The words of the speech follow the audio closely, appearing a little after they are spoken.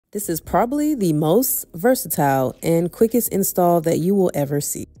This is probably the most versatile and quickest install that you will ever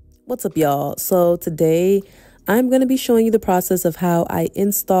see. What's up, y'all? So today I'm going to be showing you the process of how I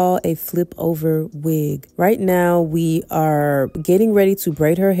install a flip over wig. Right now we are getting ready to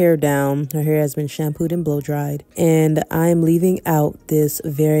braid her hair down. Her hair has been shampooed and blow dried, and I'm leaving out this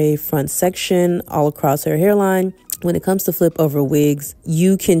very front section all across her hairline. When it comes to flip over wigs,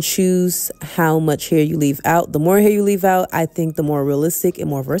 you can choose how much hair you leave out. The more hair you leave out, I think the more realistic and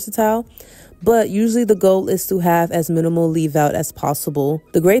more versatile. But usually the goal is to have as minimal leave out as possible.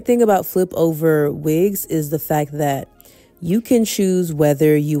 The great thing about flip over wigs is the fact that you can choose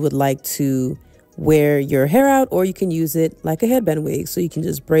whether you would like to wear your hair out or you can use it like a headband wig. So you can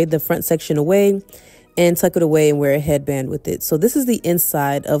just braid the front section away and tuck it away and wear a headband with it. So this is the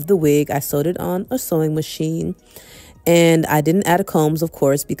inside of the wig. I sewed it on a sewing machine. And I didn't add combs, of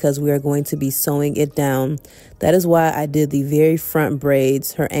course, because we are going to be sewing it down. That is why I did the very front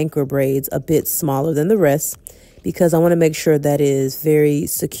braids, her anchor braids, a bit smaller than the rest, because I want to make sure that it is very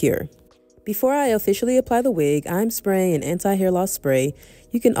secure. Before I officially apply the wig, I'm spraying an anti-hair loss spray.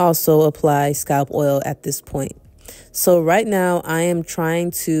 You can also apply scalp oil at this point. So right now I am trying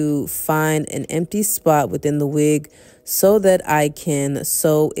to find an empty spot within the wig so that I can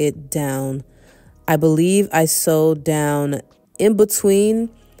sew it down. I believe I sewed down in between,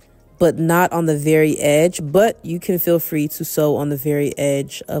 but not on the very edge. But you can feel free to sew on the very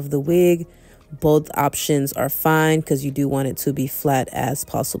edge of the wig. Both options are fine because you do want it to be flat as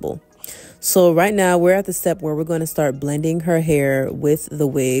possible. So right now we're at the step where we're going to start blending her hair with the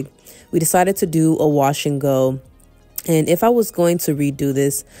wig. We decided to do a wash and go. And if I was going to redo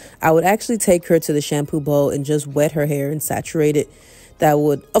this, I would actually take her to the shampoo bowl and just wet her hair and saturate it. That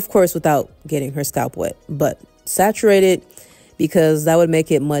would, of course, without getting her scalp wet, but saturate it because that would make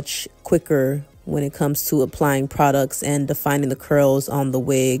it much quicker when it comes to applying products and defining the curls on the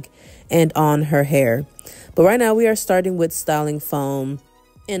wig and on her hair. But right now we are starting with styling foam,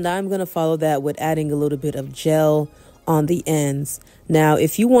 and I'm going to follow that with adding a little bit of gel on the ends. Now,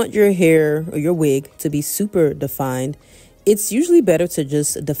 if you want your hair or your wig to be super defined, it's usually better to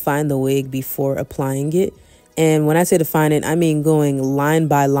just define the wig before applying it. And when I say define it, I mean going line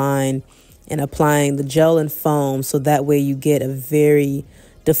by line and applying the gel and foam so that way you get a very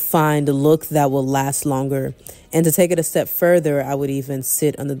defined look that will last longer. And to take it a step further, I would even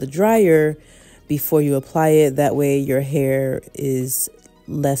sit under the dryer before you apply it. That way your hair is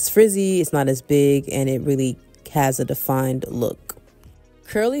less frizzy, it's not as big, and it really has a defined look.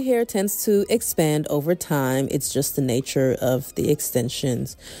 Curly hair tends to expand over time. It's just the nature of the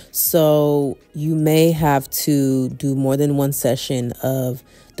extensions. So you may have to do more than one session of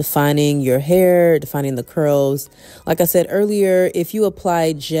defining your hair, defining the curls. Like I said earlier, if you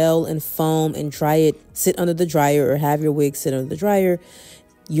apply gel and foam and dry it, sit under the dryer or have your wig sit under the dryer,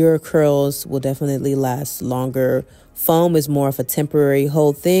 your curls will definitely last longer. Foam is more of a temporary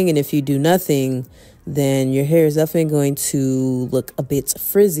whole thing, and if you do nothing, then your hair is definitely going to look a bit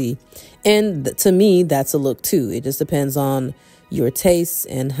frizzy. And to me, that's a look too. It just depends on your taste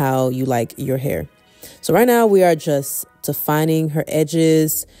and how you like your hair. So right now we are just defining her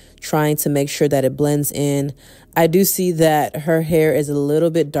edges, trying to make sure that it blends in. I do see that her hair is a little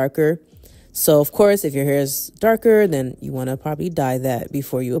bit darker. So of course, if your hair is darker, then you want to probably dye that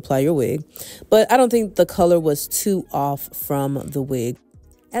before you apply your wig. But I don't think the color was too off from the wig.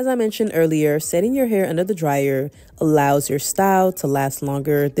 As I mentioned earlier, setting your hair under the dryer allows your style to last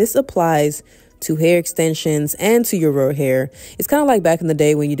longer. This applies to hair extensions and to your raw hair. It's kind of like back in the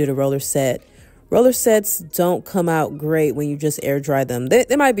day when you did a roller set. Roller sets don't come out great when you just air dry them.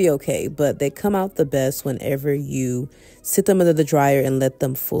 They might be okay, but they come out the best whenever you sit them under the dryer and let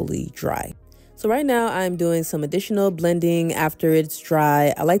them fully dry. So right now I'm doing some additional blending after it's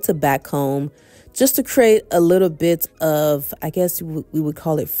dry. I like to back comb just to create a little bit of, I guess we would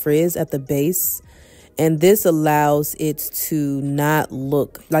call it frizz at the base. And this allows it to not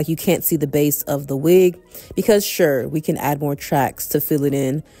look like you can't see the base of the wig, because sure, we can add more tracks to fill it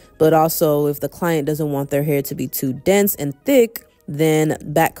in. But also if the client doesn't want their hair to be too dense and thick, then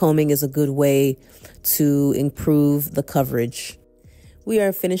back combing is a good way to improve the coverage. We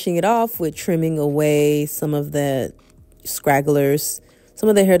are finishing it off with trimming away some of the scragglers, some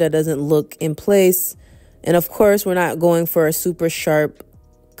of the hair that doesn't look in place. And of course, we're not going for a super sharp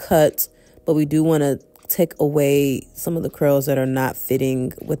cut, but we do want to take away some of the curls that are not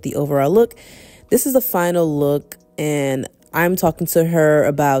fitting with the overall look. This is the final look, and I'm talking to her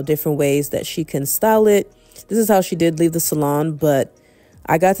about different ways that she can style it. This is how she did leave the salon, but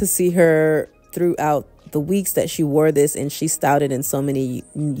I got to see her throughout the weeks that she wore this, and she styled it in so many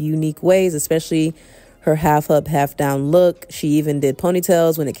unique ways, especially her half up, half down look. She even did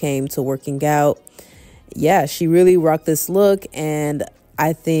ponytails when it came to working out. Yeah, she really rocked this look, and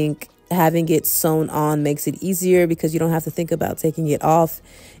I think having it sewn on makes it easier because you don't have to think about taking it off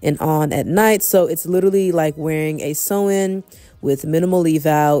and on at night. So it's literally like wearing a sew-in with minimal leave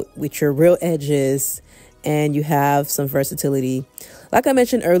out with your real edges, and you have some versatility. Like I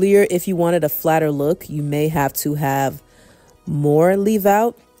mentioned earlier, if you wanted a flatter look, you may have to have more leave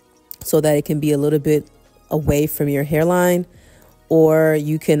out so that it can be a little bit away from your hairline, or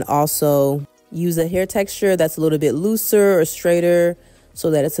you can also use a hair texture that's a little bit looser or straighter so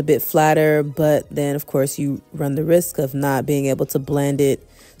that it's a bit flatter, but then of course you run the risk of not being able to blend it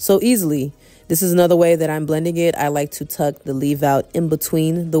so easily. This is another way that I'm blending it. I like to tuck the leave out in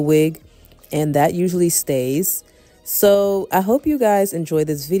between the wig, and that usually stays. So I hope you guys enjoyed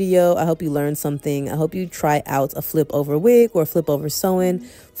this video. I hope you learned something. I hope you try out a flip over wig or flip over sew-in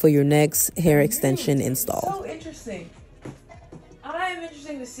for your next hair extension install. So interesting. I'm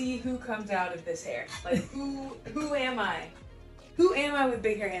interested to see who comes out of this hair. Like, who am I? Who am I with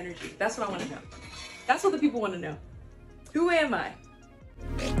big hair energy? That's what I want to know. That's what the people want to know. Who am I?